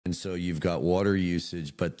And so you've got water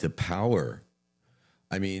usage, but the power,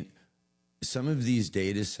 I mean, some of these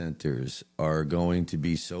data centers are going to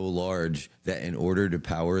be so large that in order to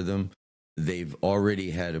power them, they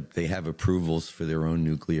have approvals for their own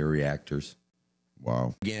nuclear reactors.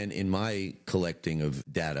 Wow. Again, in my collecting of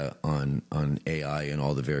data on AI and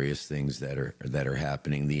all the various things that are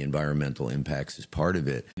happening, the environmental impacts is part of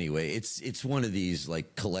it. Anyway, it's one of these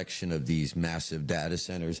like collection of these massive data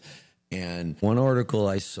centers. And one article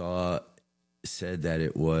I saw said that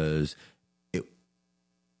it was going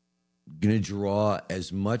to draw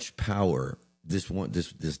as much power. This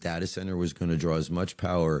data center was going to draw as much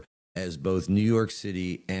power as both New York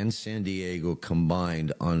City and San Diego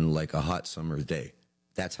combined on like a hot summer's day.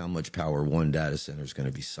 That's how much power one data center is going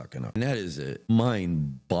to be sucking up. And that is a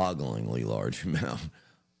mind-bogglingly large amount,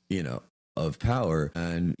 of power.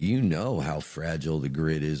 And you know how fragile the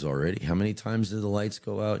grid is already. How many times do the lights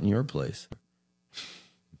go out in your place?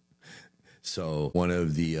 So one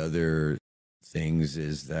of the other things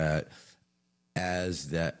is that as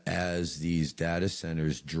these data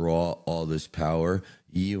centers draw all this power,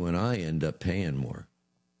 you and I end up paying more.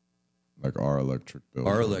 Like our electric bill.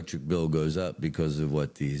 Our electric bill goes up because of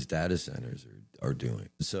what these data centers are doing.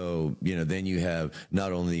 So, then you have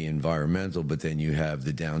not only the environmental, but then you have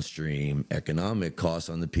the downstream economic costs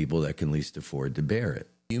on the people that can least afford to bear it.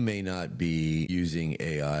 You may not be using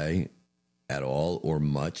AI at all or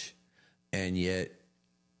much, and yet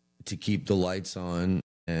to keep the lights on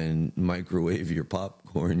and microwave your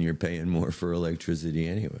popcorn, you're paying more for electricity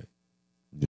anyway.